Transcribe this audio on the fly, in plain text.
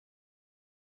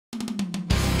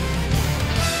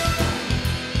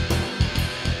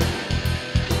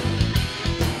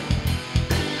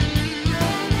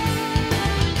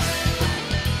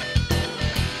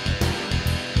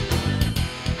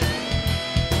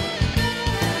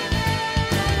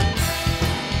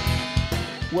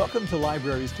Welcome to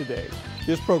Libraries Today.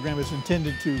 This program is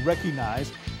intended to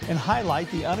recognize and highlight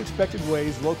the unexpected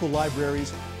ways local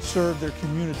libraries serve their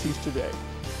communities today.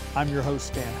 I'm your host,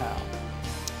 Stan Howe.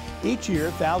 Each year,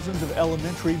 thousands of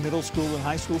elementary, middle school, and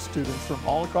high school students from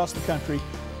all across the country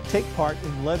take part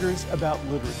in Letters About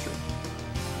Literature.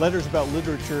 Letters About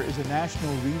Literature is a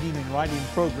national reading and writing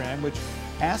program which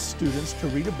asks students to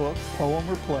read a book, poem,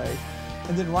 or play,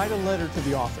 and then write a letter to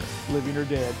the author, living or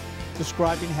dead,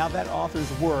 describing how that author's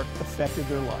work affected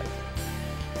their life.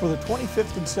 For the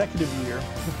 25th consecutive year,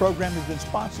 the program has been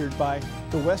sponsored by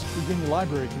the West Virginia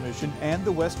Library Commission and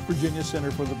the West Virginia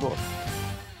Center for the Book.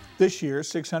 This year,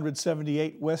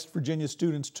 678 West Virginia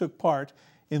students took part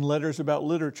in Letters About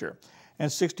Literature,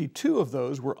 and 62 of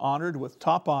those were honored with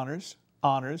top honors,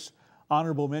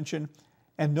 honorable mention,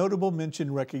 and notable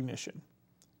mention recognition.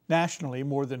 Nationally,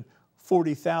 more than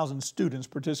 40,000 students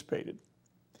participated.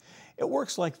 It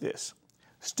works like this.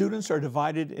 Students are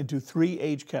divided into 3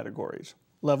 age categories.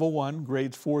 Level 1,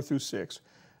 grades 4 through 6,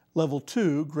 Level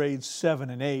 2, grades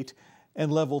 7 and 8,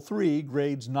 and Level 3,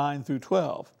 grades 9 through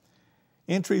 12.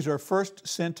 Entries are first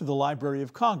sent to the Library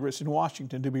of Congress in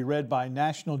Washington to be read by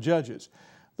national judges.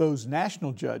 Those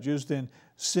national judges then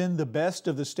send the best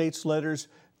of the state's letters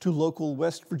to local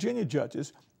West Virginia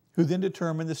judges, who then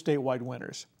determine the statewide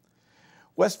winners.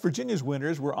 West Virginia's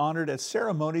winners were honored at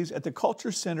ceremonies at the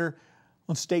Culture Center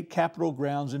on State Capitol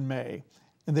grounds in May,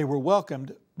 and they were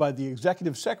welcomed by the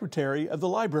Executive Secretary of the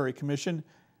Library Commission,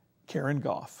 Karen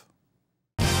Goff.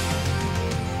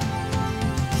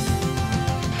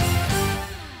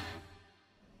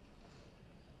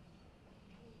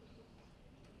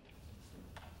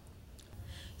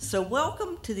 So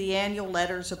welcome to the annual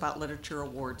Letters About Literature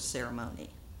Awards ceremony.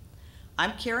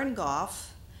 I'm Karen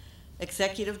Goff,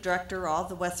 Executive Director of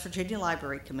the West Virginia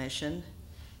Library Commission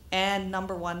and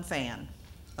 #1 fan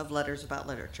of Letters About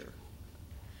Literature.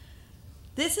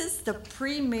 This is the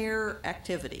premier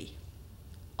activity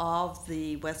of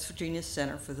the West Virginia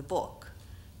Center for the Book,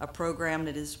 a program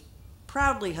that is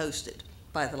proudly hosted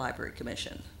by the Library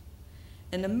Commission.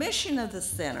 And the mission of the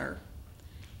center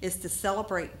is to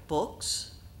celebrate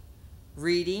books,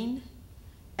 reading,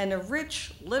 and the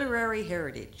rich literary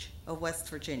heritage of West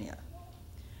Virginia.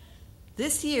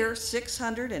 This year,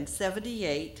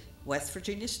 678 West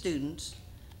Virginia students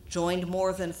joined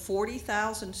more than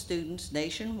 40,000 students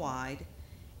nationwide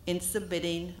in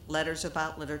submitting Letters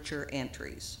About Literature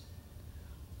entries.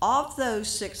 Of those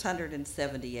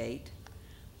 678,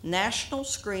 national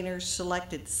screeners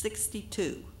selected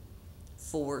 62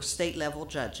 for state-level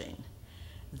judging.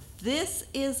 This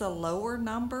is a lower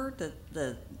number,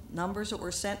 the numbers that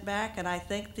were sent back, and I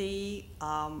think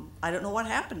I don't know what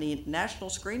happened. The national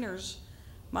screeners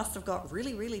must have got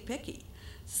really, really picky.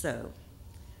 So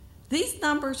these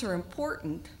numbers are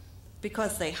important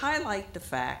because they highlight the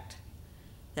fact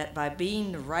that by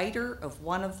being the writer of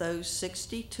one of those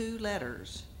 62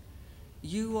 letters,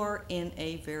 you are in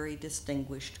a very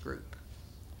distinguished group.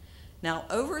 Now,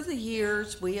 over the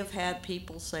years, we have had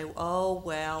people say, oh,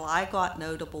 well, I got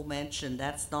notable mention.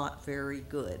 That's not very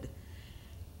good.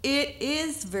 It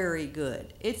is very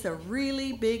good. It's a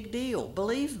really big deal,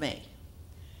 believe me.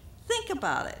 Think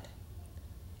about it.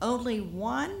 Only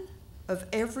 1 of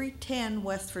every 10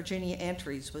 West Virginia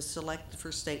entries was selected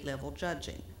for state-level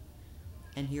judging,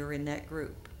 and you're in that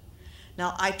group.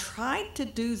 Now, I tried to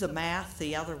do the math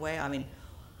the other way. I mean,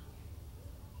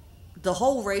 the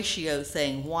whole ratio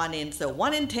thing, 1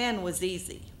 in 10 was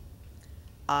easy.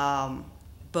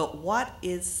 But what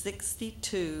is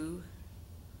 62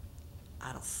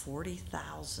 out of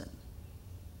 40,000?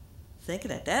 Think of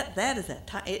that. That is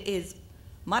it is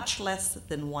much less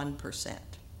than 1%,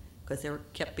 because there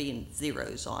kept being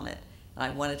zeros on it. And I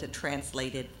wanted to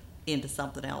translate it into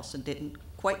something else and didn't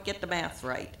quite get the math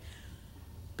right.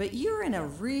 But you're in a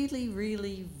really,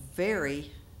 really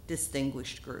very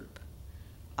distinguished group.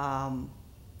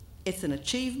 It's an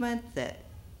achievement that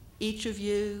each of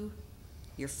you,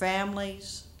 your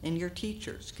families, and your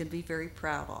teachers can be very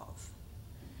proud of.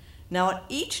 Now, at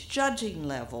each judging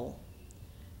level,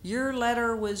 your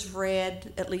letter was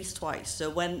read at least twice.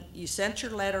 So when you sent your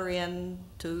letter in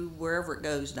to wherever it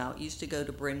goes now, it used to go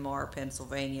to Bryn Mawr,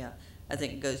 Pennsylvania. I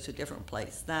think it goes to a different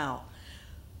place now.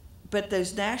 But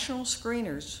those national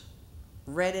screeners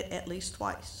read it at least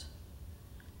twice.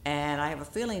 And I have a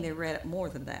feeling they read it more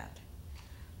than that.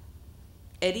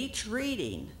 At each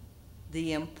reading,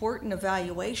 the important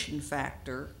evaluation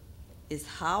factor is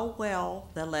how well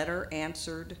the letter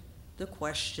answered the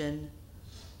question,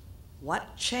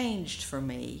 what changed for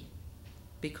me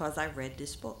because I read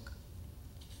this book?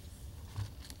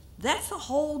 That's a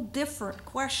whole different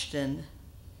question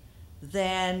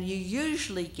than you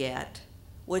usually get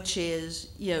which is,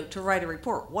 to write a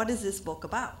report. What is this book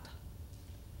about?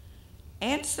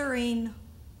 Answering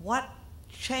what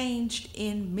changed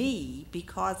in me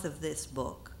because of this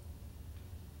book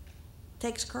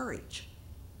takes courage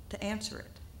to answer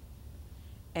it.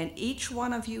 And each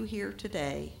one of you here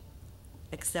today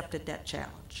accepted that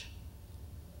challenge.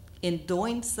 In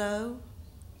doing so,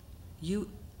 you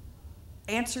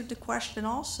answered the question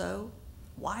also,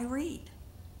 why read?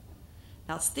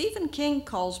 Now, Stephen King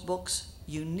calls books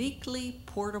uniquely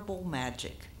portable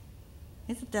magic.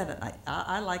 Isn't that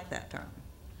I like that term.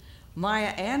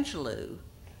 Maya Angelou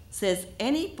says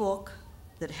any book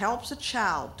that helps a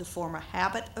child to form a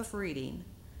habit of reading,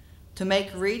 to make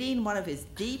reading one of his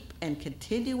deep and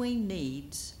continuing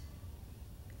needs,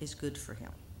 is good for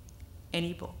him.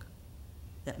 Any book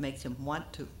that makes him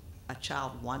a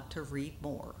child want to read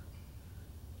more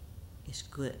is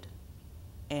good.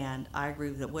 And I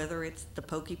agree with it, whether it's the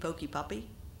Pokey Pokey Puppy.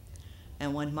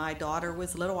 And when my daughter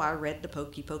was little, I read the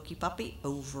Pokey Pokey Puppy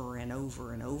over and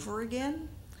over and over again.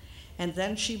 And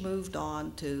then she moved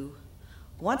on to,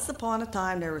 once upon a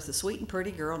time, there was a sweet and pretty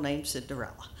girl named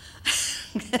Cinderella.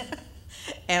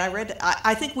 And I read,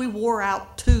 I think we wore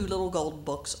out 2 little gold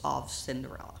books of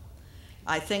Cinderella.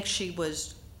 I think she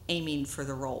was aiming for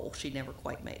the role. She never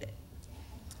quite made it.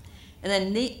 And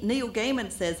then Neil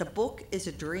Gaiman says, a book is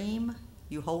a dream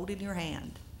you hold in your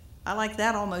hand. I like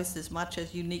that almost as much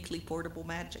as uniquely portable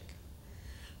magic.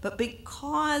 But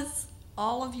because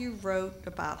all of you wrote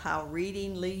about how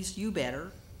reading leaves you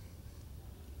better,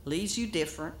 leaves you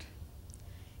different,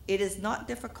 it is not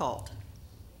difficult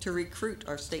to recruit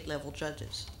our state level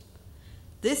judges.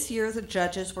 This year the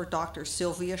judges were Dr.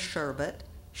 Sylvia Sherbet.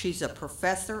 She's a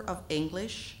professor of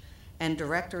English and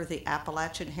director of the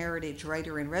Appalachian Heritage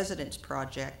Writer-in-Residence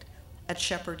Project at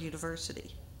Shepherd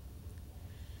University.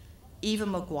 Eva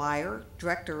McGuire,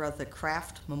 director of the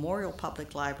Kraft Memorial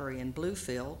Public Library in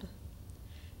Bluefield.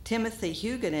 Timothy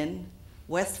Huguenin,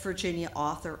 West Virginia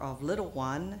author of Little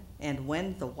One and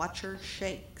When the Watcher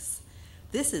Shakes.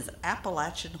 This is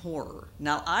Appalachian horror.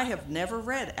 Now, I have never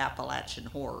read Appalachian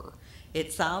horror.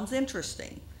 It sounds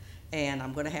interesting, and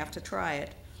I'm going to have to try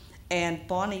it. And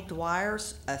Bonnie Dwyer,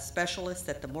 a specialist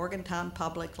at the Morgantown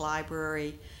Public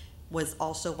Library, was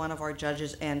also one of our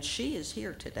judges, and she is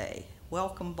here today.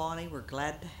 Welcome, Bonnie. We're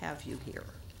glad to have you here.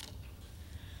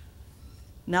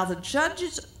 Now, the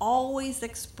judges always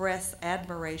express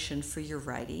admiration for your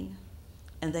writing,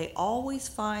 and they always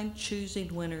find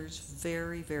choosing winners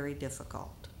very, very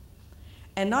difficult.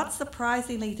 And not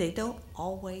surprisingly, they don't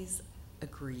always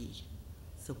agree.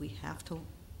 So we have to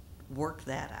work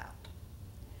that out.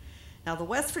 Now, the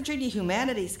West Virginia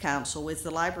Humanities Council is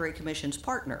the Library Commission's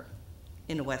partner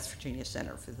in the West Virginia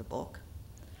Center for the book.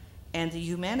 And the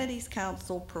Humanities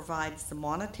Council provides the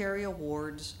monetary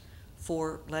awards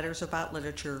for Letters About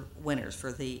Literature winners,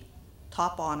 for the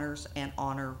top honors and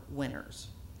honor winners.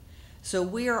 So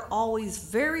we are always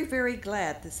very, very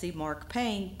glad to see Mark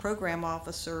Payne, program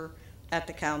officer at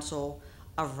the council,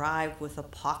 arrive with a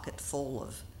pocket full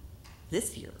of,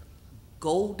 this year,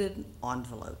 golden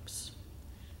envelopes.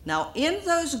 Now, in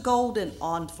those golden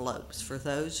envelopes, for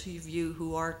those of you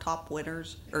who are top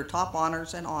winners, or top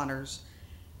honors and honors,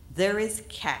 there is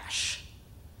cash.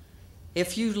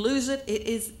 If you lose it, it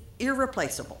is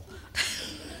irreplaceable,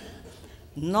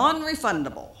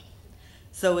 non-refundable.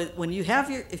 So when you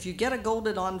have if you get a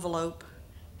golden envelope,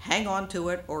 hang on to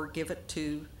it or give it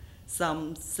to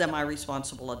some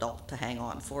semi-responsible adult to hang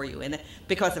on for you. And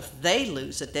because if they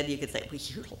lose it, then you can say, well,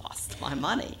 you lost my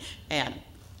money, and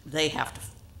they have to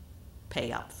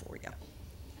pay up for you.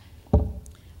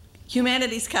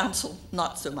 Humanities Council,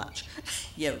 not so much.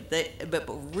 But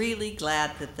we're really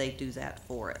glad that they do that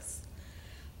for us.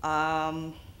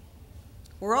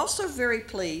 We're also very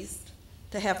pleased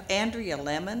to have Andrea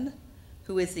Lemon,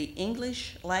 who is the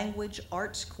English Language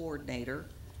Arts Coordinator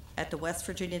at the West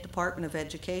Virginia Department of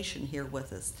Education, here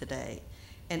with us today.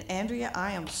 And Andrea,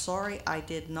 I am sorry I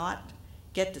did not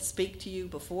get to speak to you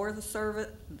before the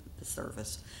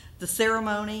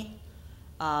ceremony.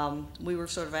 We were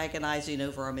sort of agonizing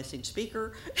over our missing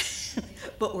speaker,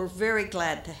 but we're very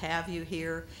glad to have you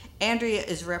here. Andrea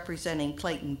is representing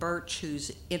Clayton Birch,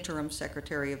 who's Interim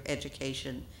Secretary of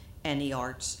Education and the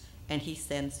Arts, and he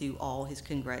sends you all his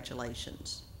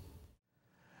congratulations.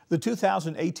 The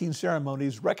 2018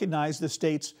 ceremonies recognize the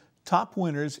state's top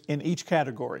winners in each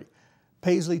category.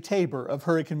 Paisley Tabor of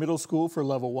Hurricane Middle School for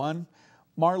Level 1,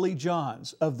 Marley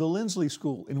Johns of the Lindsley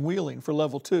School in Wheeling for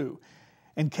Level 2,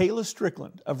 and Kayla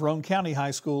Strickland of Roane County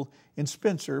High School in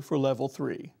Spencer for Level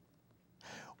 3.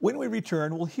 When we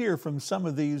return, we'll hear from some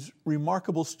of these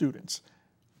remarkable students.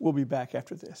 We'll be back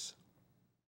after this.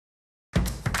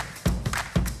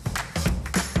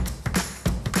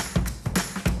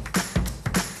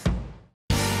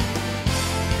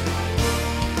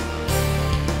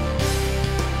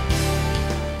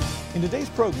 In today's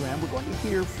program, we're going to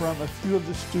hear from a few of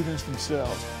the students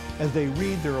themselves as they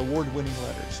read their award-winning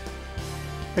letters.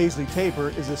 Paisley Tabor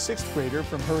is a 6th grader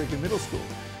from Hurricane Middle School,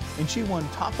 and she won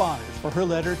top honors for her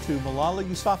letter to Malala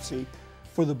Yousafzai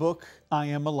for the book, I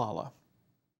Am Malala.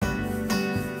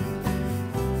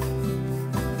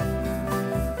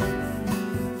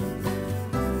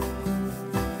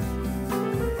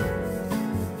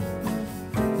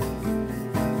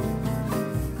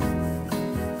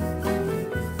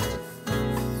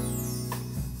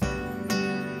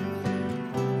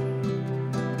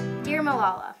 Dear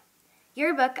Malala,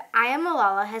 your book, I Am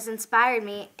Malala, has inspired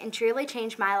me and truly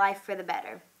changed my life for the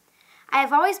better. I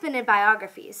have always been in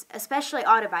biographies, especially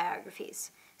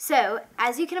autobiographies. So,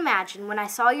 as you can imagine, when I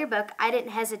saw your book, I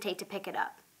didn't hesitate to pick it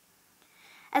up.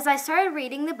 As I started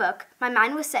reading the book, my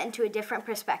mind was set into a different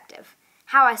perspective,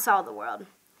 how I saw the world.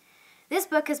 This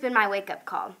book has been my wake-up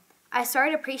call. I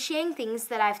started appreciating things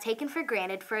that I've taken for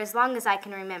granted for as long as I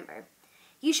can remember.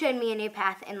 You showed me a new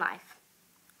path in life.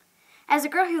 As a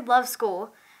girl who loved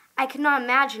school, I could not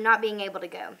imagine not being able to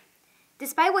go.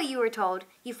 Despite what you were told,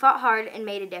 you fought hard and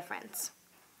made a difference.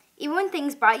 Even when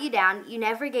things brought you down, you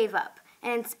never gave up,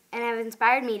 and have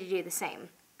inspired me to do the same.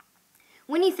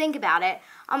 When you think about it,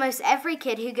 almost every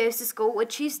kid who goes to school would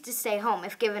choose to stay home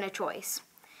if given a choice.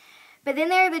 But then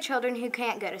there are the children who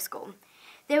can't go to school.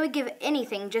 They would give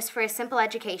anything just for a simple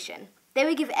education. They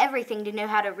would give everything to know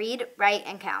how to read, write,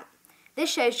 and count.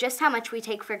 This shows just how much we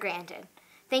take for granted.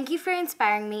 Thank you for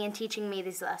inspiring me and teaching me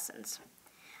these lessons.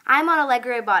 I'm on a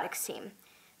LEGO Robotics team.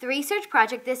 The research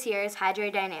project this year is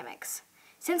hydrodynamics.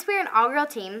 Since we're an all-girl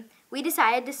team, we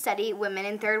decided to study women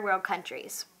in third world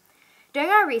countries. During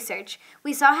our research,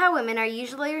 we saw how women are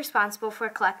usually responsible for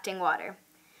collecting water.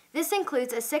 This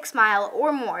includes a 6-mile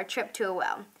or more trip to a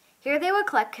well. Here they would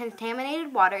collect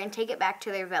contaminated water and take it back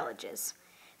to their villages.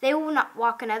 They will not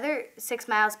walk another 6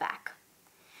 miles back.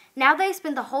 Now they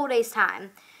spend the whole day's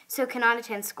time, so cannot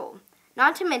attend school.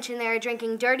 Not to mention they are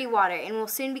drinking dirty water and will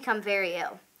soon become very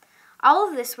ill. All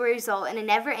of this will result in a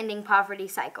never-ending poverty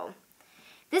cycle.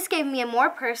 This gave me a more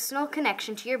personal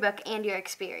connection to your book and your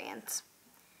experience.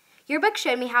 Your book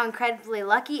showed me how incredibly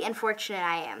lucky and fortunate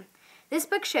I am. This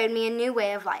book showed me a new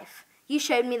way of life. You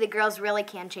showed me that girls really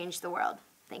can change the world.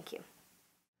 Thank you.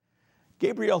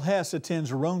 Gabrielle Hess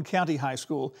attends Roane County High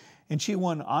School, and she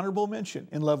won honorable mention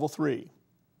in Level 3.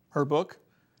 Her book,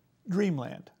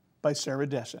 Dreamland, by Sarah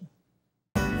Dessen.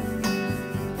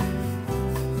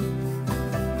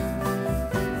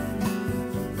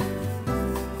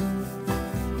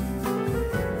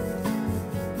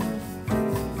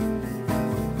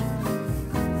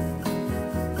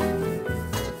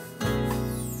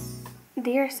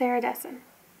 Dear Sarah Dessen,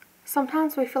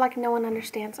 sometimes we feel like no one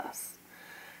understands us.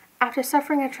 After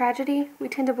suffering a tragedy, we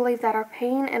tend to believe that our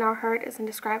pain and our hurt is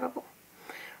indescribable.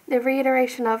 The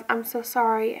reiteration of, I'm so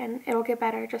sorry and it'll get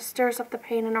better, just stirs up the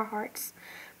pain in our hearts,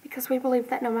 because we believe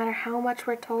that no matter how much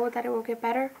we're told that it will get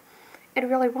better, it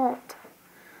really won't.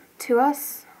 To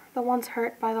us, the ones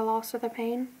hurt by the loss or the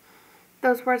pain,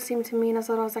 those words seem to mean as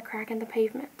little as a crack in the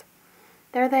pavement.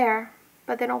 They're there,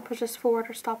 but they don't push us forward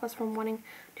or stop us from wanting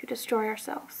to destroy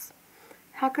ourselves.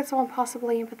 How could someone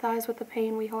possibly empathize with the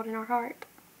pain we hold in our heart?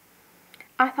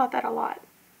 I thought that a lot.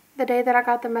 The day that I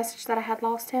got the message that I had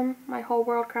lost him, my whole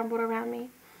world crumbled around me.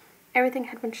 Everything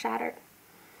had been shattered.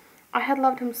 I had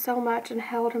loved him so much and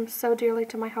held him so dearly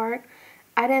to my heart,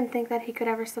 I didn't think that he could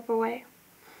ever slip away.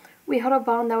 We held a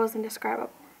bond that was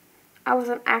indescribable. I was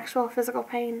in actual physical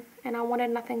pain, and I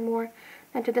wanted nothing more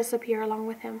than to disappear along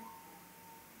with him.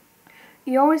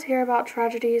 You always hear about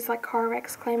tragedies like car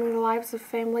wrecks claiming the lives of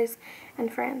families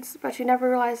and friends, but you never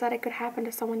realize that it could happen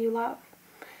to someone you love.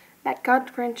 That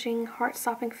gut-wrenching,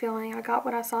 heart-stopping feeling I got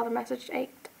when I saw the message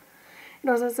ached. It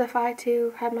was as if I,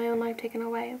 too, had my own life taken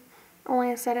away,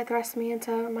 only instead it thrust me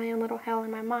into my own little hell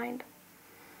in my mind.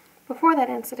 Before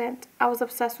that incident, I was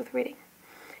obsessed with reading.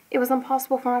 It was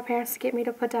impossible for my parents to get me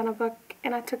to put down a book,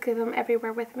 and I took them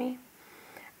everywhere with me.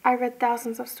 I read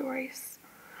thousands of stories.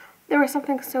 There was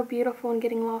something so beautiful in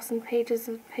getting lost in pages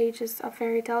and pages of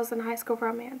fairy tales and high school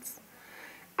romance.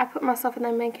 I put myself in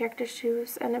the main character's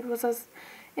shoes, and it was as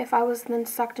if I was then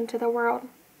sucked into the world.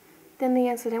 Then the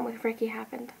incident with Ricky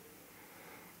happened.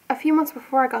 A few months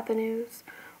before I got the news,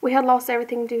 we had lost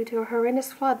everything due to a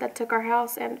horrendous flood that took our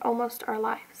house and almost our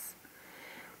lives.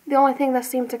 The only thing that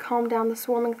seemed to calm down the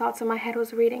swarming thoughts in my head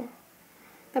was reading.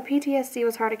 The PTSD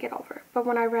was hard to get over, but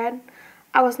when I read,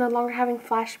 I was no longer having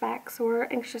flashbacks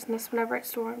or anxiousness whenever it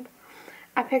stormed.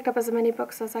 I picked up as many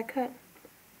books as I could.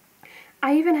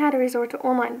 I even had to resort to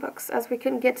online books as we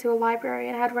couldn't get to a library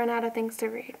and had run out of things to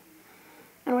read.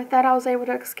 And with that, I was able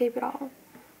to escape it all.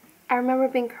 I remember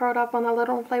being curled up on the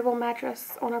little inflatable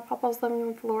mattress on our papa's living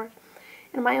room floor,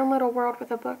 in my own little world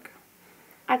with a book.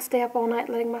 I'd stay up all night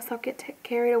letting myself get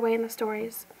carried away in the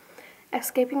stories,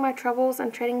 escaping my troubles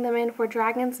and trading them in for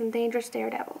dragons and dangerous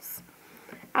daredevils.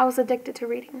 I was addicted to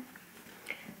reading.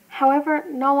 However,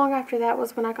 not long after that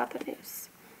was when I got the news.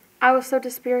 I was so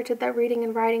dispirited that reading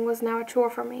and writing was now a chore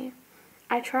for me.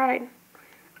 I tried.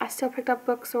 I still picked up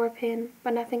books or a pen,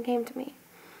 but nothing came to me.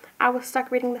 I was stuck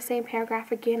reading the same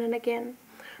paragraph again and again,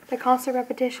 the constant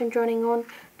repetition droning on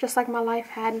just like my life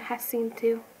had and has seemed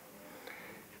to.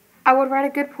 I would write a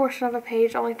good portion of a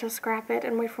page only to scrap it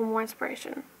and wait for more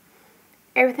inspiration.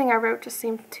 Everything I wrote just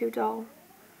seemed too dull.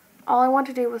 All I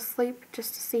wanted to do was sleep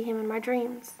just to see him in my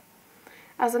dreams.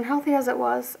 As unhealthy as it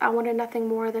was, I wanted nothing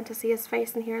more than to see his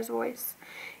face and hear his voice,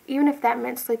 even if that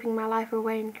meant sleeping my life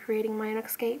away and creating my own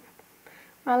escape.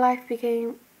 My life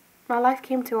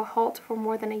came to a halt for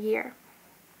more than a year.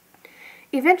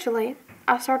 Eventually,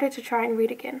 I started to try and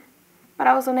read again, but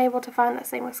I was unable to find that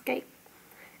same escape.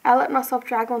 I let myself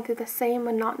drag on through the same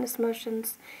monotonous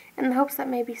motions in the hopes that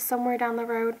maybe somewhere down the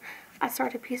road I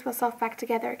started to piece myself back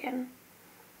together again.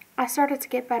 I started to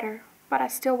get better, but I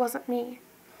still wasn't me.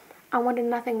 I wanted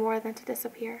nothing more than to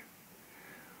disappear.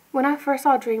 When I first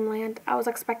saw Dreamland, I was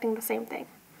expecting the same thing.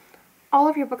 All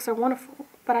of your books are wonderful,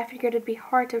 but I figured it'd be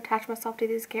hard to attach myself to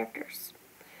these characters.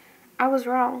 I was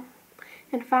wrong.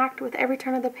 In fact, with every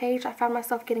turn of the page, I found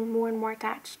myself getting more and more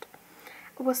attached.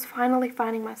 I was finally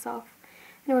finding myself,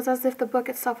 and it was as if the book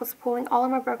itself was pulling all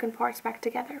of my broken parts back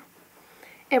together.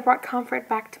 It brought comfort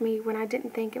back to me when I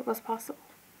didn't think it was possible.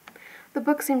 The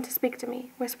book seemed to speak to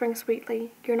me, whispering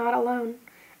sweetly, "You're not alone,"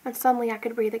 and suddenly I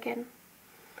could breathe again.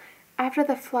 After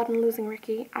the flood and losing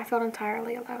Ricky, I felt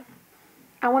entirely alone.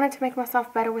 I wanted to make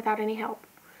myself better without any help.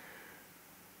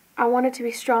 I wanted to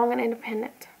be strong and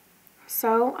independent.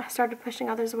 So I started pushing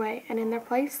others away, and in their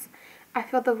place, I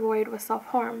filled the void with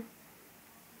self-harm.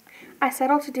 I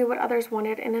settled to do what others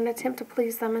wanted in an attempt to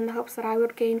please them in the hopes that I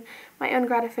would gain my own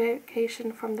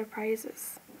gratification from their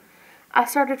praises. I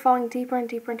started falling deeper and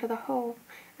deeper into the hole,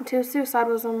 until suicide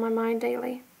was on my mind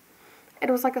daily.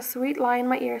 It was like a sweet lie in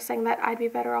my ear saying that I'd be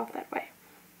better off that way,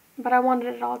 but I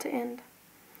wanted it all to end.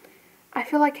 I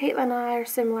feel like Caitlin and I are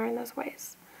similar in those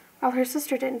ways. While her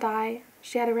sister didn't die,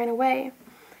 she had ran away,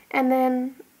 and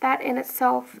then that in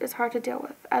itself is hard to deal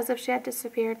with, as if she had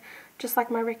disappeared, just like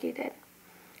my Ricky did.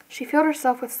 She filled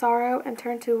herself with sorrow and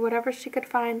turned to whatever she could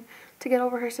find to get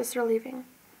over her sister leaving.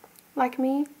 Like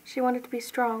me, she wanted to be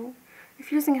strong,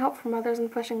 refusing help from others and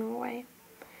pushing them away.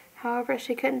 However,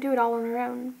 she couldn't do it all on her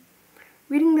own.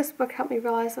 Reading this book helped me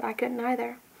realize that I couldn't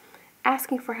either.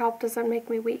 Asking for help doesn't make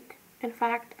me weak. In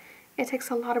fact, it takes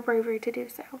a lot of bravery to do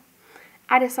so.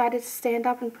 I decided to stand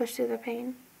up and push through the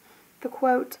pain. The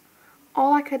quote,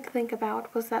 "All I could think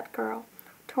about was that girl,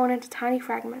 torn into tiny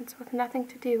fragments with nothing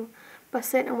to do but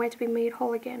sit and wait to be made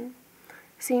whole again,"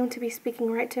 seemed to be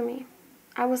speaking right to me.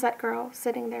 I was that girl,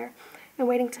 sitting there and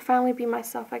waiting to finally be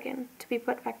myself again, to be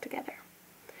put back together.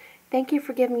 Thank you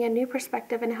for giving me a new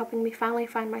perspective and helping me finally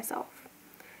find myself.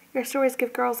 Your stories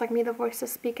give girls like me the voice to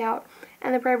speak out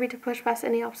and the bravery to push past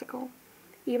any obstacle,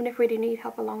 even if we do need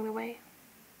help along the way.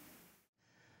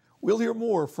 We'll hear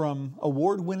more from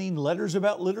award-winning Letters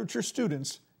About Literature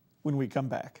students when we come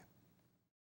back.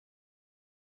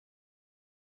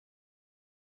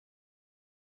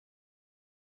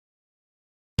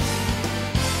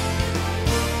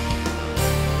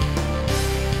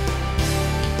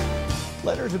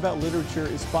 Letters About Literature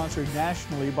is sponsored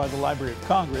nationally by the Library of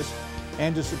Congress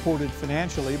and is supported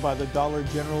financially by the Dollar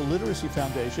General Literacy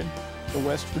Foundation, the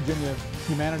West Virginia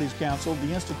Humanities Council,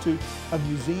 the Institute of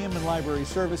Museum and Library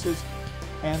Services,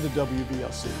 and the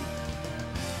WVLC.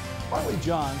 Marley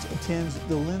Johns attends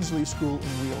the Lindsley School in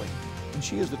Wheeling, and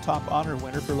she is the top honor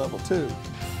winner for Level 2.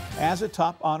 As a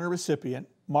top honor recipient,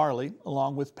 Marley,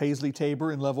 along with Paisley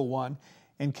Tabor in Level 1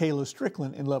 and Kayla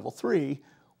Strickland in Level 3,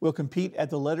 will compete at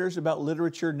the Letters About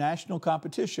Literature National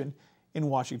Competition in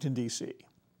Washington, D.C.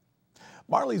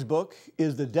 Marley's book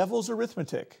is The Devil's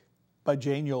Arithmetic by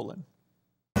Jane Yolen.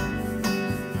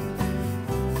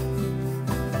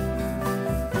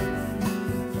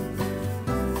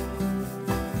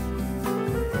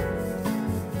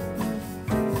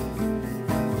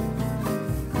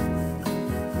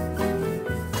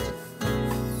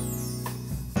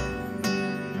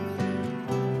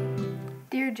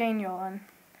 Dear Jane Yolen,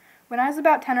 when I was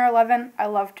about 10 or 11, I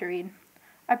loved to read.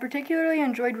 I particularly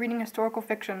enjoyed reading historical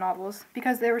fiction novels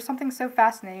because there was something so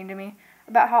fascinating to me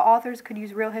about how authors could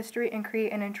use real history and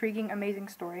create an intriguing, amazing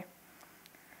story.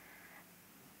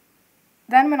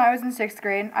 Then when I was in 6th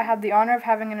grade, I had the honor of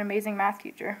having an amazing math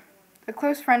teacher. A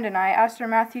close friend and I asked our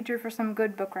math teacher for some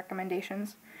good book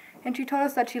recommendations, and she told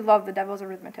us that she loved The Devil's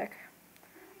Arithmetic.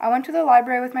 I went to the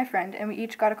library with my friend, and we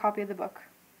each got a copy of the book.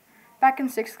 Back in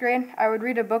 6th grade, I would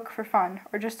read a book for fun,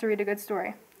 or just to read a good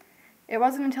story. It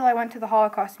wasn't until I went to the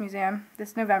Holocaust Museum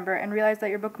this November and realized that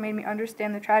your book made me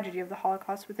understand the tragedy of the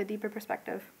Holocaust with a deeper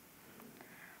perspective.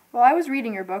 While I was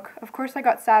reading your book, of course I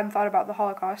got sad and thought about the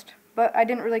Holocaust, but I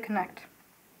didn't really connect.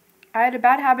 I had a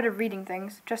bad habit of reading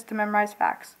things just to memorize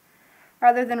facts,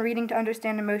 rather than reading to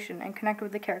understand emotion and connect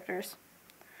with the characters.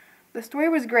 The story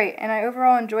was great, and I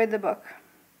overall enjoyed the book,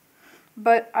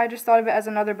 but I just thought of it as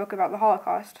another book about the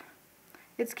Holocaust.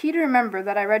 It's key to remember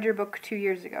that I read your book 2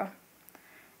 years ago.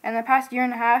 In the past year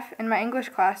and a half, in my English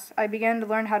class, I began to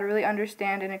learn how to really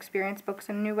understand and experience books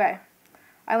in a new way.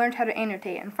 I learned how to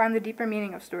annotate and find the deeper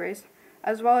meaning of stories,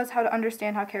 as well as how to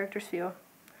understand how characters feel.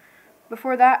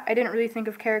 Before that, I didn't really think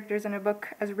of characters in a book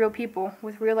as real people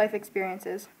with real-life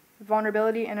experiences,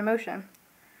 vulnerability, and emotion.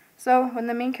 So, when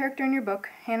the main character in your book,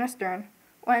 Hannah Stern,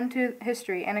 went into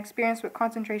history and experienced what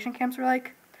concentration camps were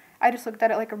like, I just looked at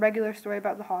it like a regular story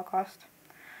about the Holocaust.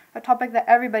 A topic that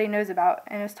everybody knows about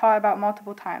and is taught about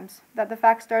multiple times, that the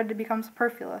facts started to become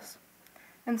superfluous.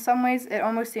 In some ways, it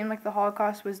almost seemed like the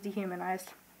Holocaust was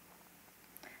dehumanized.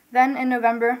 Then, in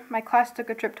November, my class took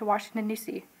a trip to Washington,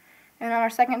 D.C., and on our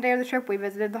second day of the trip, we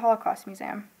visited the Holocaust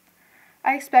Museum.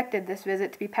 I expected this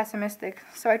visit to be pessimistic,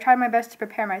 so I tried my best to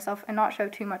prepare myself and not show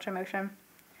too much emotion.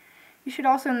 You should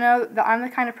also know that I'm the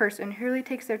kind of person who really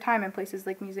takes their time in places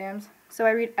like museums, so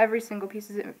I read every single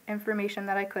piece of information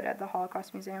that I could at the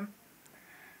Holocaust Museum.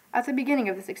 At the beginning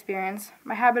of this experience,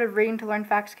 my habit of reading to learn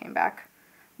facts came back,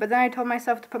 but then I told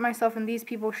myself to put myself in these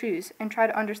people's shoes and try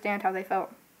to understand how they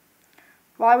felt.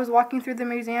 While I was walking through the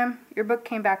museum, your book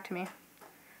came back to me.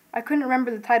 I couldn't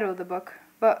remember the title of the book,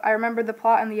 but I remembered the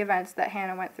plot and the events that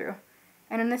Hannah went through.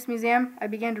 And in this museum, I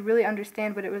began to really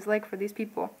understand what it was like for these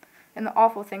people, and the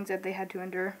awful things that they had to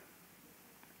endure.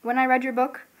 When I read your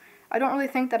book, I don't really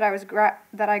think that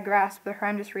I grasped the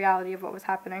horrendous reality of what was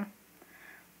happening.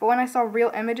 But when I saw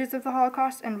real images of the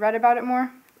Holocaust and read about it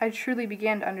more, I truly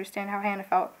began to understand how Hannah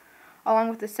felt, along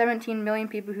with the 17 million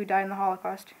people who died in the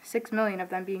Holocaust, 6 million of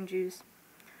them being Jews.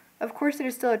 Of course, it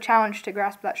is still a challenge to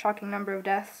grasp that shocking number of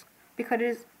deaths,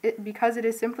 because it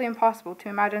is simply impossible to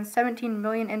imagine 17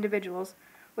 million individuals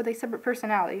with a separate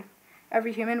personality,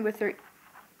 every human with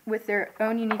their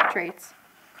own unique traits,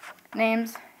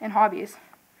 names, and hobbies.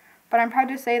 But I'm proud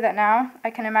to say that now I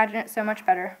can imagine it so much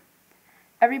better.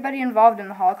 Everybody involved in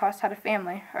the Holocaust had a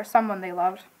family or someone they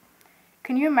loved.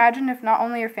 Can you imagine if not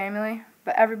only your family,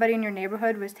 but everybody in your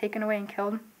neighborhood was taken away and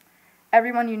killed?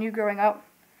 Everyone you knew growing up?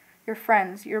 Your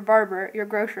friends, your barber, your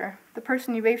grocer, the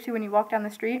person you waved to when you walked down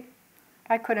the street?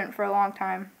 I couldn't for a long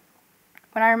time.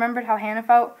 When I remembered how Hannah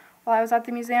felt while I was at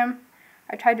the museum,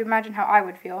 I tried to imagine how I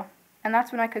would feel, and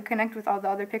that's when I could connect with all the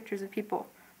other pictures of people,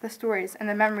 the stories, and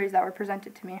the memories that were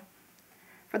presented to me.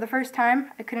 For the first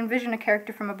time, I could envision a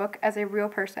character from a book as a real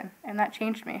person, and that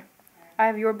changed me. I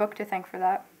have your book to thank for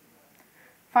that.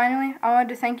 Finally, I wanted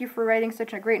to thank you for writing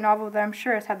such a great novel that I'm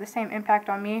sure has had the same impact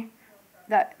on me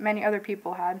that many other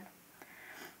people had.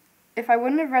 If I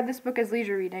wouldn't have read this book as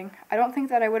leisure reading, I don't think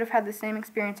that I would have had the same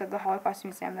experience at the Holocaust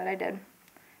Museum that I did.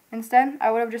 Instead,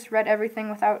 I would have just read everything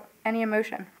without any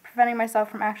emotion, preventing myself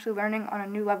from actually learning on a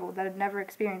new level that I'd never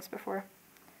experienced before.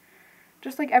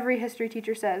 Just like every history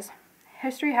teacher says,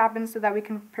 history happens so that we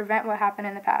can prevent what happened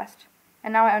in the past,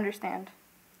 and now I understand.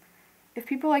 If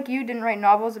people like you didn't write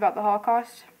novels about the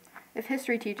Holocaust, if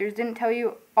history teachers didn't tell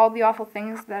you all the awful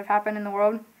things that have happened in the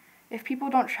world, if people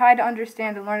don't try to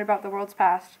understand and learn about the world's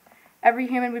past, every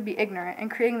human would be ignorant and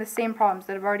creating the same problems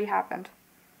that have already happened.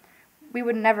 We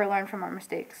would never learn from our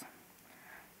mistakes.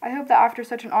 I hope that after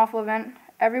such an awful event,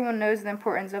 everyone knows the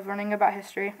importance of learning about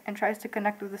history and tries to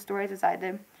connect with the stories as I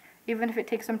did, even if it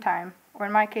takes some time, or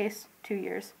in my case, 2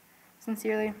 years.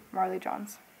 Sincerely, Marley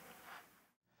Johns.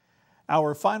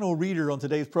 Our final reader on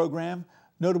today's program,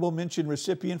 notable mention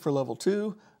recipient for Level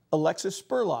 2, Alexis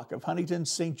Spurlock of Huntington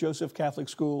St. Joseph Catholic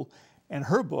School, and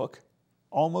her book,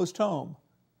 Almost Home,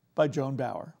 by Joan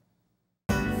Bauer.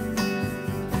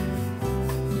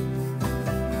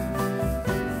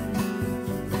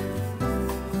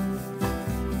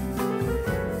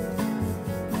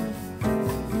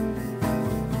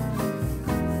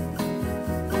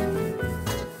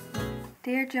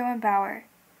 Dear Joan Bauer,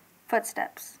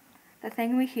 footsteps, the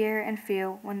thing we hear and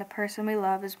feel when the person we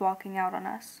love is walking out on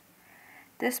us.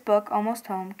 This book, Almost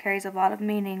Home, carries a lot of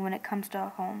meaning when it comes to a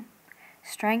home.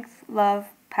 Strength, love,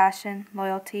 passion,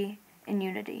 loyalty, and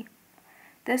unity.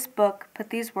 This book put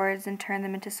these words and turned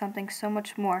them into something so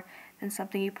much more than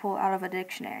something you pull out of a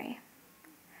dictionary.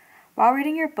 While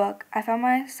reading your book, I found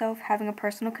myself having a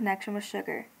personal connection with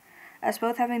Sugar, us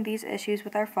both having these issues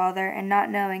with our father and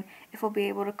not knowing if we'll be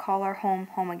able to call our home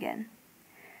home again.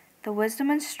 The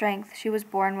wisdom and strength she was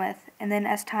born with, and then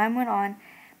as time went on,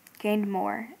 gained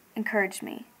more, encouraged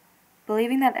me,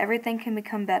 believing that everything can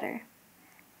become better.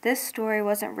 This story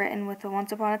wasn't written with a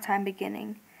once upon a time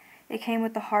beginning. It came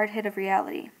with the hard hit of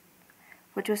reality,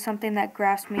 which was something that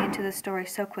grasped me into the story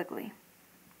so quickly.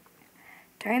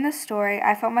 During the story,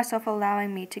 I felt myself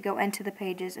allowing me to go into the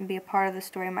pages and be a part of the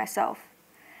story myself.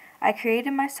 I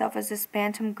created myself as this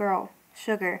bantam girl,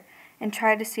 Sugar, and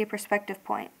tried to see a perspective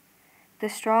point.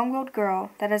 This strong-willed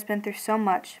girl that has been through so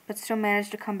much but still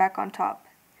managed to come back on top.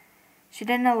 She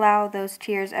didn't allow those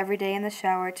tears every day in the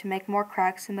shower to make more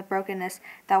cracks in the brokenness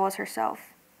that was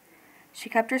herself. She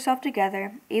kept herself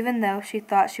together, even though she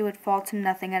thought she would fall to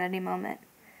nothing at any moment.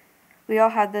 We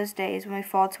all have those days when we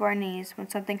fall to our knees, when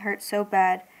something hurts so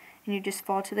bad and you just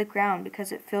fall to the ground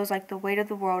because it feels like the weight of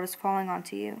the world is falling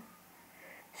onto you.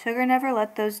 Sugar never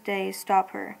let those days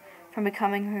stop her from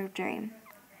becoming her dream.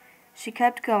 She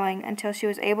kept going until she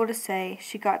was able to say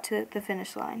she got to the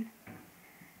finish line.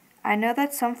 I know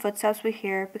that some footsteps we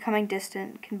hear becoming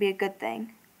distant can be a good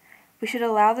thing. We should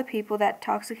allow the people that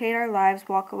intoxicate our lives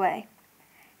walk away.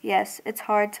 Yes, it's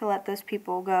hard to let those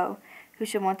people go who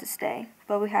should want to stay,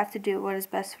 but we have to do what is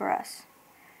best for us.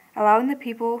 Allowing the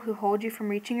people who hold you from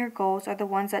reaching your goals are the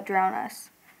ones that drown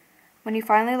us. When you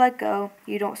finally let go,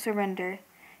 you don't surrender,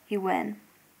 you win.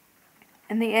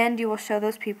 In the end, you will show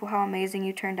those people how amazing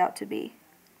you turned out to be.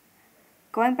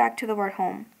 Going back to the word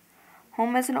home.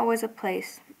 Home isn't always a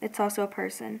place, it's also a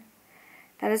person.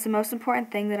 That is the most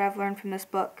important thing that I've learned from this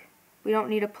book. We don't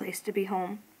need a place to be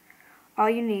home. All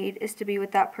you need is to be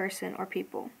with that person or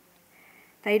people.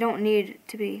 That you don't need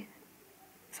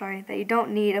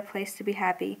a place to be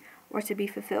happy or to be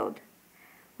fulfilled.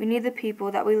 We need the people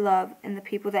that we love and the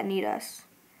people that need us.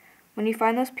 When you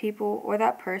find those people or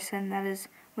that person, that is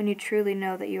when you truly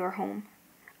know that you are home.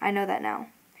 I know that now.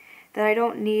 That I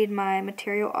don't need my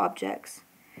material objects.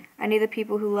 I need the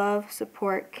people who love,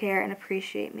 support, care, and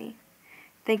appreciate me.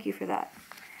 Thank you for that.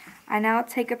 I now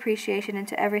take appreciation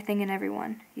into everything and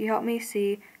everyone. You help me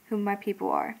see who my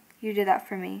people are. You did that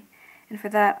for me, and for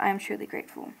that I am truly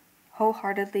grateful.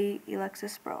 Wholeheartedly,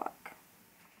 Alexis Spurlock.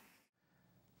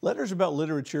 Letters About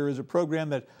Literature is a program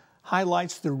that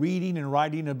highlights the reading and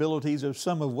writing abilities of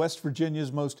some of West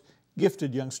Virginia's most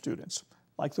gifted young students,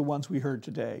 like the ones we heard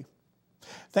today.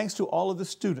 Thanks to all of the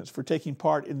students for taking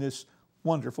part in this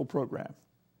wonderful program.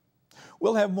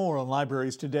 We'll have more on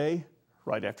Libraries Today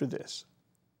right after this.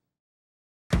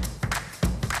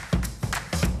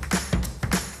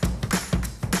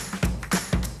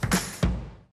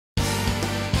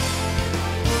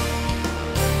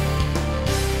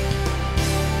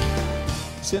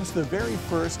 Since the very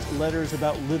first Letters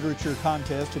About Literature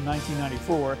contest in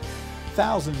 1994,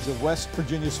 thousands of West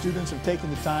Virginia students have taken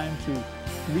the time to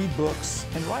read books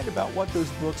and write about what those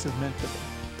books have meant to them.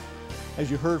 As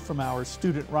you heard from our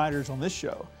student writers on this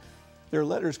show, their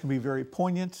letters can be very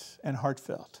poignant and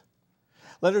heartfelt.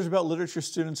 Letters About Literature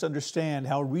students understand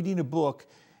how reading a book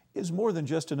is more than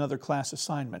just another class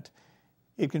assignment.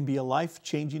 It can be a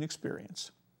life-changing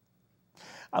experience.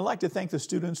 I'd like to thank the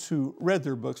students who read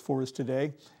their books for us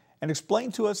today and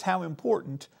explained to us how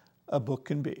important a book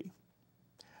can be.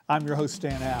 I'm your host,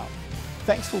 Stan Howe.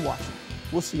 Thanks for watching.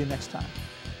 We'll see you next time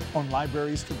on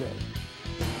Libraries Today.